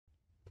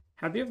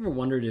Have you ever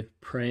wondered if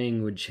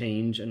praying would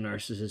change a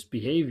narcissist's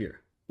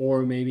behavior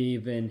or maybe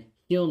even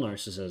heal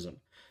narcissism?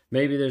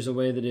 Maybe there's a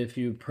way that if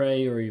you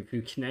pray or if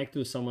you connect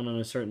with someone on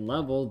a certain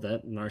level,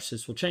 that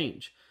narcissist will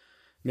change.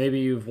 Maybe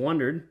you've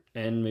wondered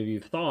and maybe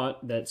you've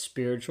thought that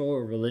spiritual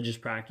or religious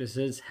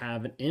practices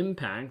have an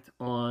impact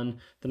on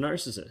the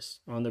narcissist,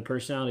 on their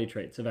personality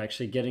traits of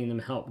actually getting them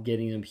help,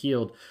 getting them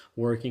healed,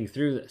 working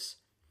through this.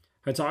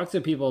 I talk to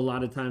people a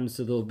lot of times,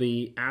 so they'll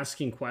be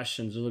asking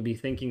questions, or they'll be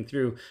thinking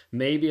through,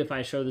 maybe if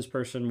I show this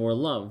person more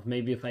love,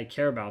 maybe if I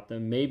care about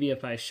them, maybe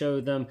if I show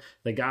them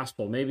the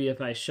gospel, maybe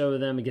if I show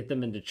them and get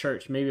them into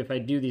church, maybe if I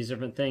do these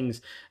different things.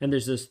 And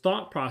there's this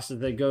thought process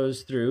that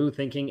goes through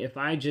thinking, if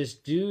I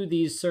just do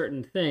these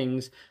certain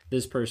things,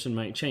 this person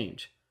might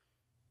change.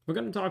 We're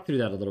going to talk through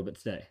that a little bit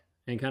today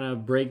and kind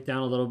of break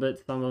down a little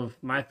bit some of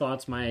my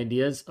thoughts, my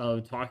ideas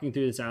of talking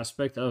through this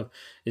aspect of,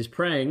 is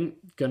praying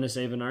going to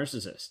save a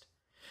narcissist?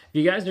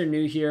 If you guys are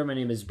new here, my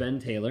name is Ben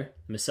Taylor.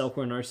 I'm a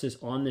self-aware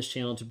narcissist on this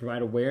channel to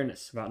provide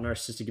awareness about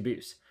narcissistic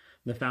abuse.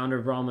 I'm the founder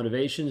of Raw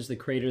Motivations, the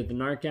creator of the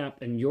Narc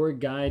app, and your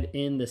guide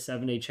in the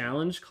 7-day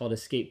challenge called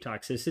Escape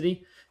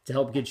Toxicity to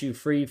help get you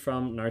free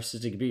from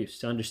narcissistic abuse,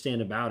 to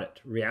understand about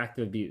it,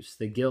 reactive abuse,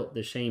 the guilt,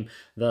 the shame,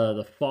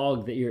 the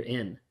fog that you're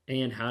in,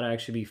 and how to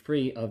actually be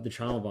free of the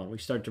trauma bond. We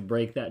start to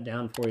break that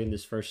down for you in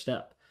this first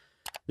step.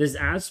 This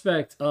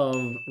aspect of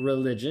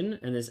religion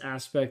and this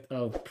aspect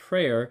of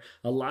prayer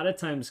a lot of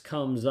times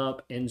comes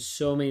up in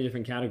so many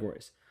different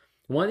categories.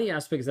 One of the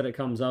aspects that it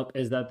comes up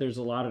is that there's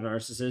a lot of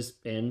narcissists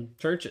in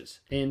churches,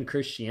 in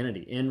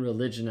Christianity, in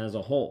religion as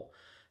a whole,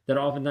 that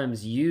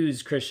oftentimes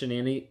use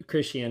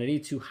Christianity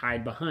to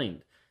hide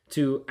behind,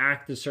 to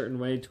act a certain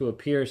way, to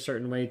appear a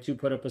certain way, to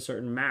put up a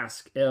certain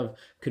mask of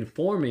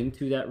conforming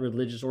to that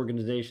religious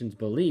organization's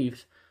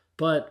beliefs,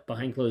 but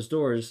behind closed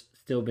doors,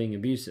 still being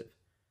abusive.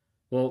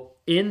 Well,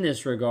 in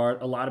this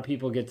regard, a lot of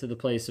people get to the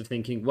place of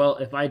thinking, well,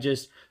 if I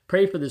just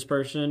pray for this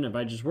person, if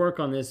I just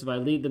work on this, if I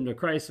lead them to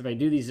Christ, if I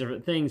do these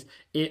different things,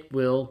 it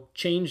will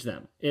change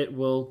them. It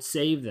will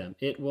save them.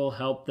 It will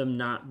help them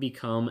not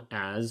become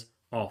as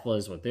awful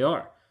as what they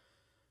are.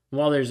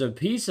 While there's a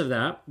piece of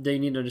that, they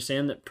need to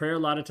understand that prayer a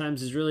lot of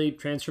times is really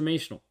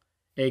transformational.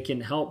 It can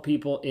help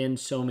people in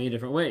so many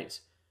different ways.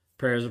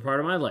 Prayer is a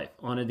part of my life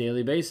on a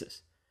daily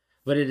basis.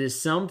 But it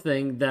is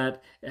something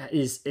that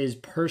is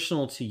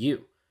personal to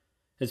you.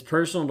 It's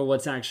personal to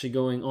what's actually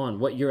going on,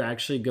 what you're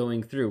actually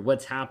going through,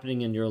 what's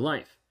happening in your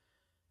life.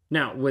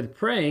 Now, with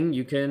praying,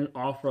 you can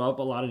offer up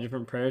a lot of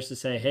different prayers to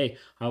say, hey,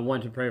 I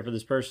want to pray for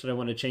this person. I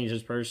want to change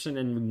this person.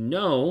 And we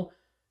know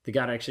that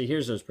God actually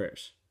hears those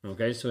prayers.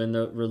 Okay, so in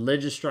the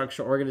religious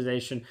structure,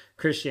 organization,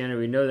 Christianity,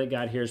 we know that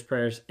God hears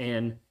prayers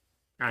and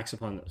acts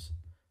upon those.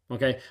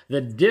 Okay, the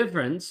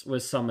difference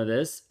with some of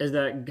this is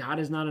that God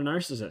is not a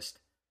narcissist.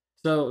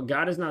 So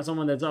God is not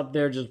someone that's up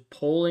there just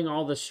pulling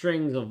all the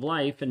strings of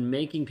life and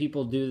making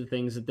people do the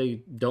things that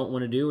they don't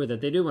want to do or that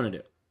they do want to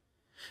do.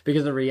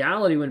 Because the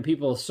reality, when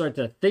people start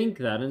to think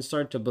that and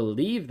start to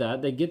believe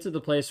that, they get to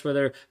the place where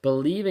they're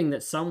believing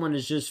that someone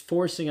is just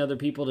forcing other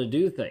people to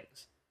do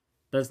things.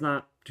 That's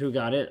not who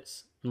God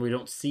is. And we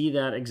don't see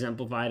that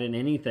exemplified in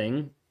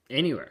anything,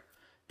 anywhere,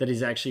 that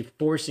he's actually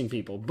forcing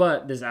people,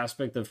 but this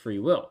aspect of free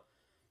will.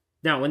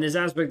 Now, when this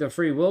aspect of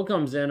free will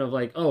comes in of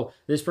like, oh,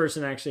 this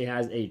person actually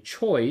has a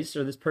choice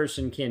or this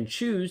person can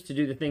choose to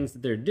do the things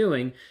that they're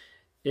doing,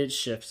 it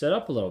shifts it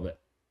up a little bit.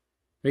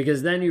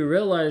 Because then you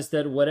realize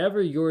that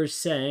whatever you're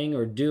saying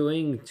or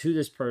doing to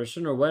this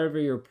person or whatever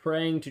you're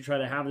praying to try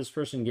to have this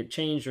person get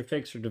changed or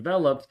fixed or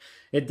developed,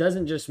 it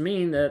doesn't just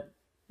mean that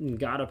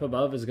God up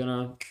above is going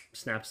to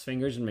snap his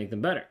fingers and make them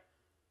better.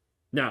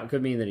 Now, it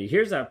could mean that he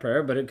hears that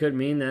prayer, but it could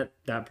mean that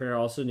that prayer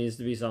also needs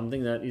to be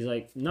something that he's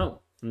like, no,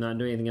 I'm not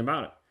doing anything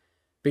about it.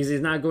 Because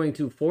he's not going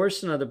to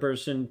force another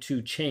person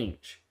to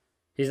change.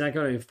 He's not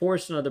going to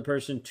force another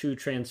person to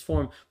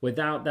transform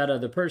without that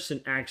other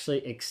person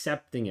actually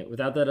accepting it,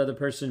 without that other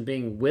person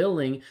being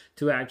willing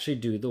to actually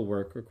do the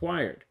work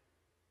required.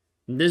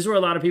 And this is where a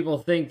lot of people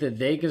think that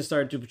they can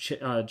start to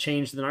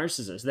change the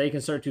narcissist. They can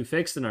start to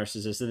fix the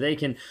narcissist, that they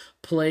can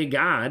play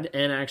God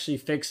and actually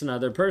fix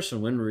another person.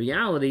 When in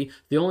reality,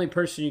 the only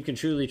person you can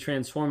truly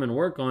transform and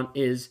work on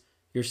is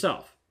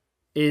yourself.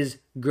 Is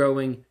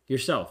growing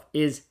yourself,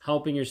 is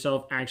helping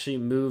yourself actually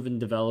move and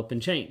develop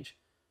and change.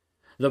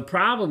 The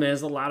problem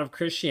is a lot of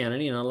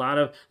Christianity and a lot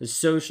of the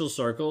social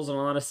circles and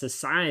a lot of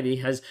society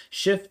has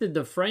shifted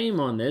the frame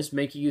on this,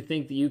 making you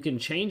think that you can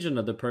change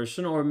another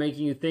person or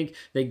making you think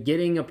that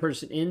getting a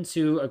person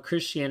into a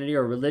Christianity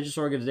or religious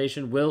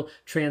organization will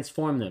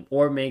transform them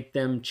or make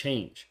them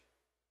change.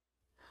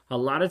 A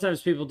lot of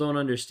times people don't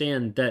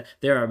understand that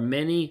there are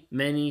many,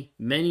 many,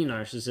 many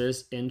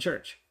narcissists in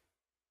church.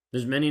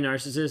 There's many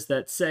narcissists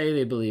that say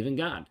they believe in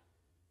God.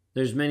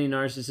 There's many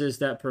narcissists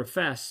that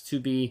profess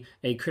to be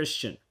a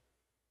Christian.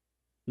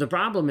 The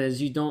problem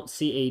is you don't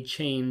see a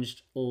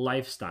changed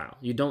lifestyle.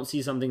 You don't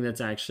see something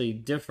that's actually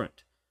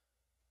different.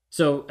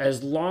 So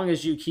as long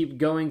as you keep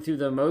going through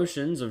the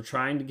motions of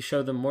trying to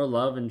show them more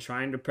love and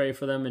trying to pray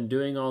for them and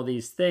doing all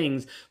these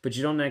things, but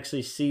you don't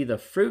actually see the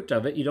fruit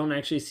of it, you don't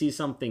actually see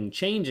something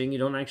changing, you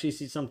don't actually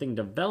see something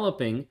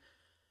developing,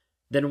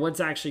 then what's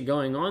actually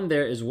going on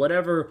there is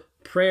whatever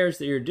prayers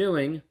that you're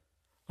doing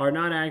are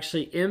not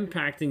actually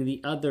impacting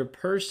the other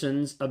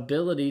person's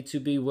ability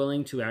to be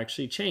willing to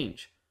actually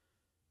change.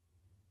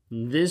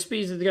 This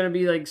piece is going to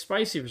be like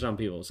spicy for some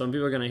people. Some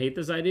people are going to hate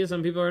this idea,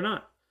 some people are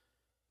not.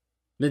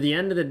 But at the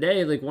end of the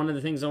day, like, one of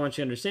the things I want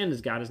you to understand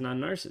is God is not a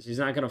narcissist. He's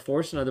not going to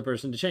force another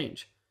person to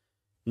change.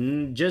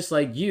 Just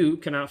like you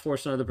cannot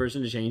force another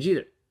person to change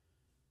either.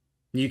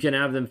 You can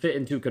have them fit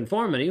into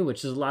conformity,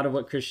 which is a lot of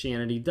what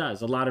Christianity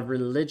does. A lot of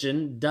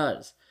religion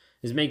does,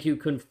 is make you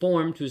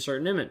conform to a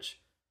certain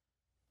image.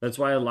 That's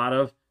why a lot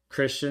of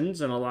Christians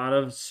and a lot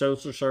of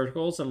social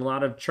circles and a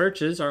lot of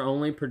churches are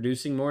only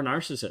producing more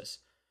narcissists,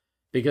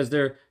 because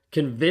they're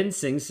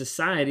convincing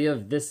society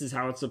of this is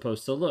how it's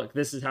supposed to look.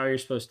 This is how you're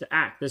supposed to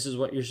act. This is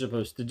what you're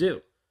supposed to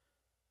do.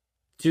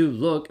 To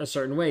look a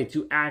certain way,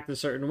 to act a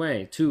certain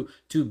way, to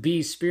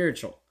be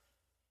spiritual.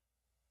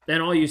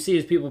 And all you see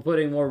is people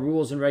putting more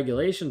rules and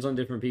regulations on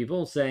different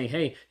people, saying,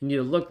 hey, you need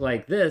to look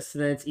like this,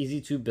 and then it's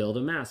easy to build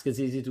a mask. It's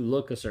easy to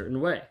look a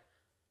certain way.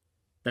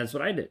 That's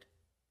what I did.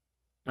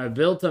 I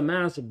built a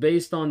mask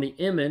based on the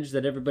image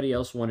that everybody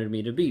else wanted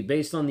me to be,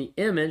 based on the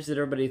image that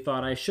everybody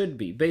thought I should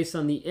be, based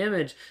on the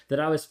image that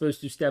I was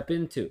supposed to step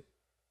into.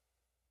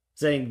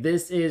 Saying,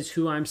 this is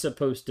who I'm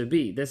supposed to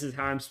be. This is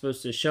how I'm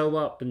supposed to show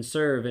up and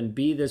serve and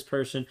be this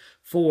person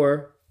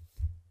for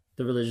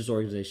the religious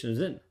organization I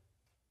was in.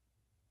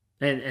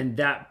 And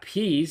that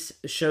piece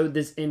showed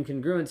this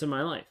incongruence in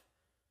my life.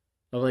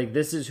 Of like,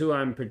 this is who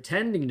I'm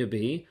pretending to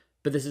be,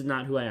 but this is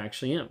not who I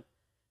actually am.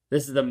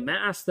 This is the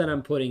mask that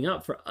I'm putting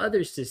up for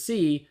others to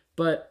see,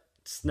 but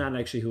it's not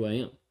actually who I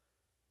am.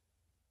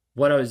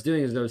 What I was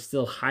doing is I was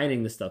still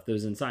hiding the stuff that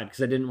was inside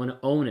because I didn't want to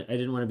own it. I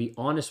didn't want to be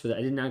honest with it.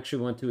 I didn't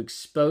actually want to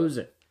expose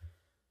it.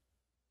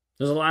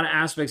 There's a lot of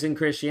aspects in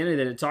Christianity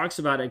that it talks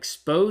about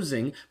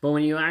exposing, but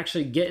when you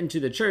actually get into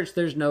the church,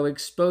 there's no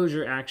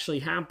exposure actually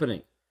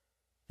happening.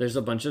 There's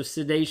a bunch of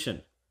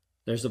sedation.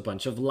 There's a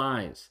bunch of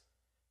lies.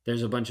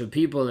 There's a bunch of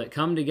people that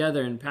come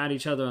together and pat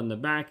each other on the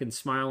back and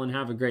smile and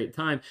have a great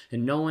time,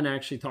 and no one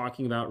actually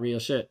talking about real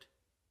shit.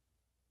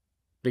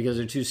 Because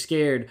they're too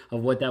scared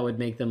of what that would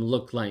make them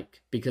look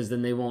like, because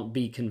then they won't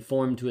be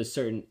conformed to a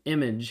certain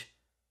image,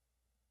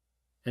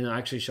 and they'll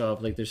actually show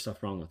up like there's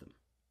stuff wrong with them.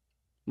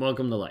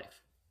 Welcome to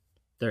life.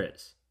 There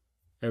is.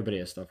 Everybody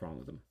has stuff wrong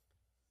with them.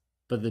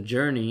 But the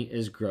journey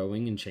is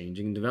growing and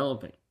changing and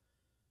developing.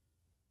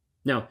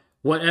 Now,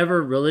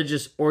 whatever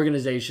religious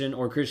organization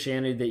or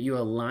Christianity that you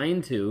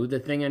align to, the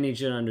thing I need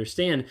you to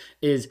understand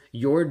is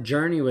your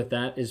journey with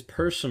that is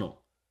personal.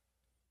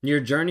 Your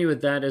journey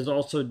with that is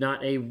also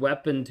not a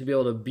weapon to be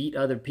able to beat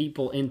other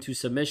people into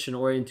submission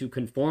or into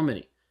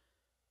conformity.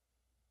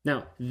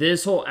 Now,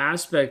 this whole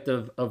aspect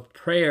of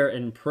prayer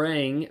and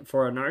praying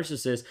for a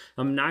narcissist,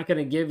 I'm not going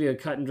to give you a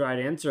cut and dried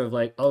answer of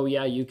like, oh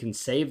yeah, you can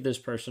save this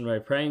person by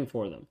praying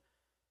for them.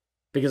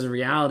 Because in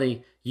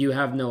reality, you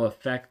have no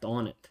effect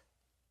on it.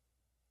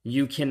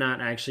 You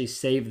cannot actually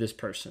save this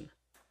person.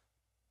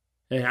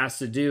 It has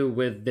to do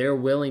with their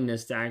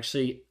willingness to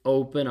actually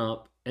open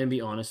up and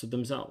be honest with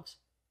themselves.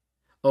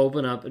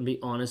 Open up and be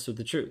honest with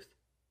the truth.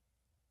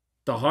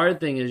 The hard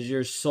thing is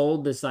you're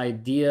sold this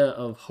idea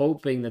of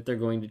hoping that they're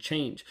going to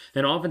change.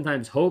 And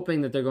oftentimes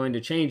hoping that they're going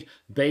to change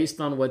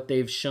based on what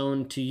they've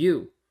shown to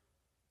you.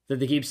 That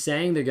they keep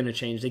saying they're going to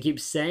change. They keep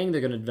saying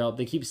they're going to develop.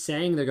 They keep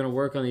saying they're going to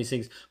work on these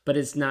things. But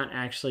it's not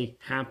actually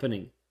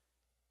happening.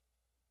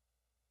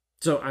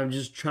 So I'm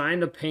just trying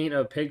to paint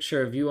a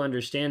picture of you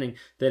understanding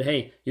that,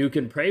 hey, you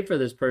can pray for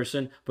this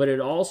person, but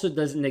it also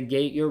doesn't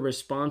negate your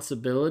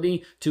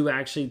responsibility to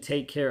actually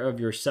take care of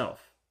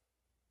yourself.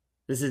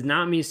 This is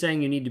not me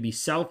saying you need to be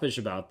selfish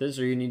about this,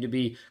 or you need to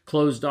be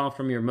closed off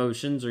from your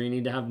emotions, or you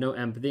need to have no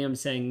empathy. I'm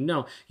saying,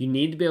 no, you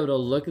need to be able to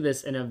look at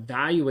this and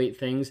evaluate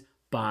things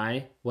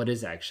by what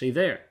is actually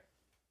there.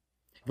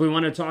 If we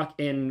want to talk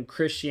in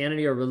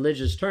Christianity or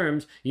religious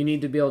terms, you need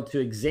to be able to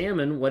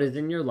examine what is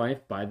in your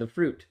life by the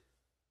fruit.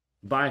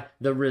 By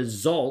the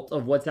result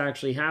of what's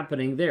actually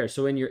happening there.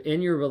 So when you're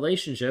in your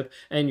relationship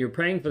and you're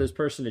praying for this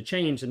person to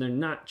change and they're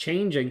not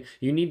changing,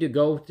 you need to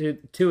go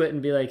to it and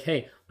be like,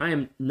 hey, I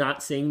am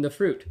not seeing the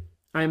fruit.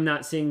 I am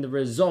not seeing the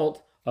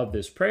result of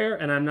this prayer,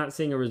 and I'm not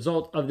seeing a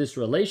result of this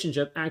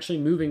relationship actually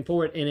moving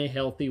forward in a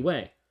healthy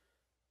way.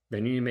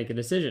 Then you need to make a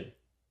decision.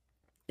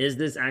 Is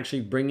this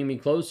actually bringing me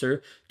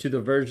closer to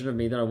the version of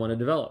me that I want to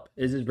develop?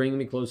 Is this bringing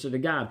me closer to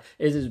God?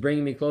 Is this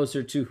bringing me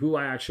closer to who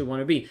I actually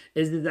want to be?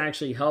 Is this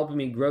actually helping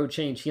me grow,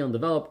 change, heal, and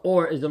develop?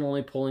 Or is it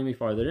only pulling me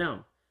farther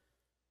down?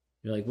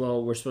 You're like,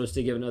 well, we're supposed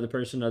to give another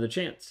person another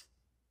chance.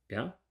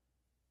 Yeah?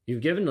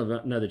 You've given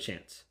another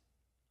chance.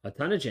 A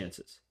ton of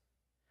chances.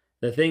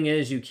 The thing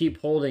is, you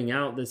keep holding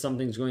out that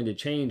something's going to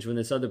change when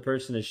this other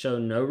person has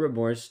shown no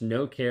remorse,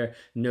 no care,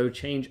 no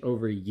change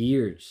over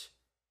years.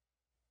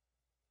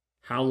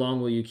 How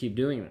long will you keep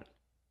doing that?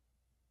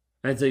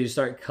 And so you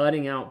start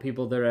cutting out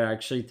people that are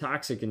actually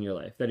toxic in your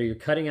life, that you're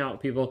cutting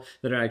out people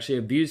that are actually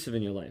abusive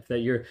in your life, that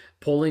you're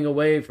pulling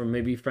away from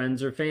maybe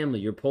friends or family,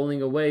 you're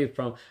pulling away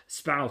from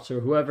spouse or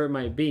whoever it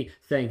might be,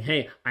 saying,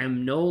 hey,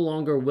 I'm no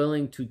longer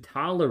willing to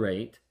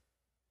tolerate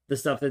the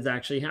stuff that's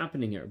actually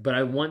happening here, but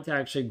I want to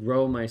actually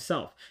grow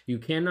myself. You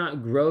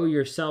cannot grow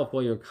yourself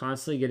while you're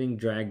constantly getting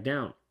dragged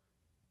down.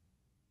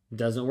 It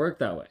doesn't work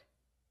that way.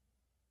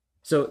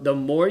 So the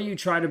more you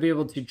try to be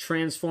able to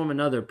transform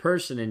another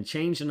person and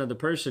change another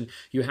person,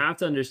 you have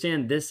to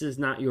understand this is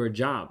not your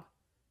job.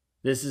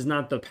 This is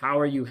not the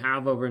power you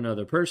have over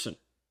another person.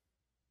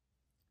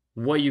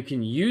 What you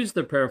can use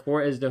the prayer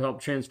for is to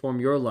help transform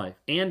your life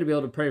and to be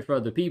able to pray for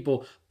other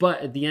people. But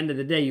at the end of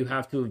the day, you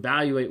have to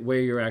evaluate where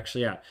you're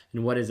actually at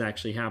and what is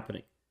actually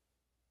happening.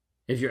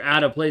 If you're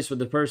at a place where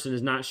the person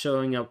is not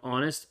showing up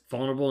honest,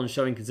 vulnerable, and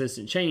showing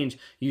consistent change,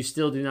 you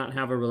still do not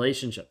have a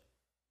relationship.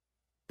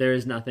 There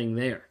is nothing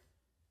there.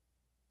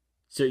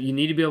 So you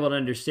need to be able to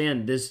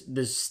understand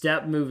this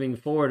step moving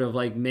forward of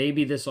like,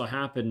 maybe this will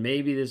happen,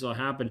 maybe this will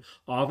happen.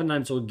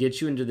 Oftentimes will get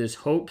you into this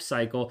hope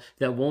cycle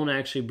that won't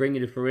actually bring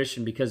you to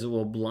fruition because it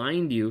will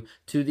blind you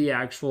to the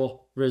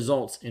actual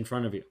results in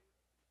front of you.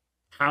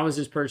 How is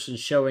this person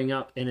showing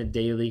up in a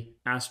daily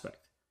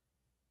aspect?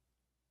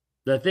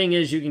 The thing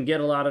is, you can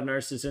get a lot of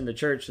narcissists in the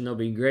church and they'll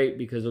be great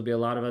because there'll be a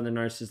lot of other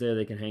narcissists there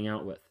they can hang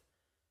out with.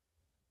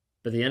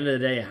 But at the end of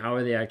the day, how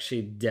are they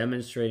actually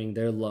demonstrating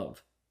their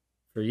love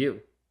for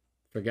you?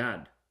 For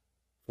God,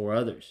 for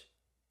others?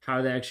 How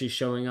are they actually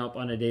showing up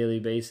on a daily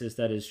basis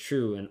that is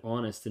true and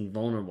honest and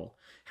vulnerable?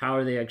 How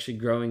are they actually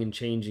growing and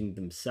changing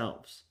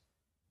themselves?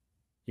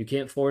 You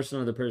can't force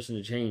another person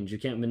to change. You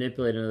can't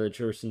manipulate another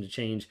person to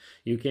change.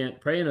 You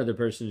can't pray another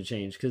person to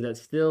change because that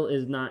still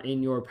is not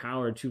in your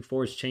power to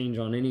force change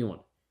on anyone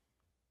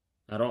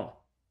at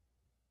all.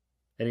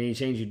 And any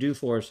change you do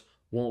force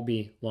won't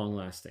be long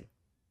lasting.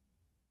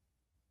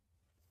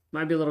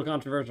 Might be a little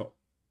controversial,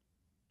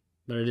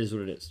 but it is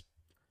what it is.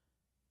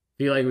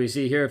 Feel like we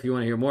see here, if you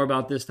want to hear more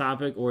about this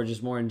topic or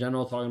just more in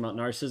general talking about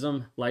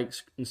narcissism, like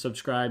and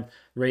subscribe,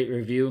 rate,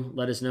 review.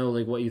 Let us know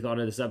like what you thought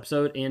of this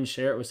episode and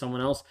share it with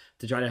someone else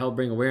to try to help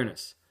bring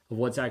awareness of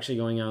what's actually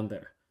going on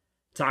there.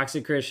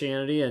 Toxic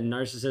Christianity and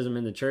narcissism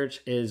in the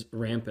church is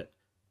rampant,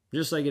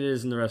 just like it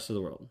is in the rest of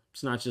the world.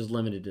 It's not just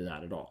limited to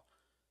that at all.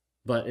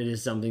 But it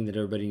is something that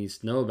everybody needs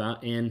to know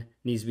about and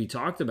needs to be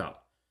talked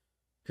about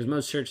because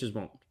most churches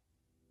won't.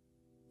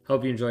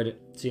 Hope you enjoyed it.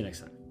 See you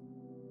next time.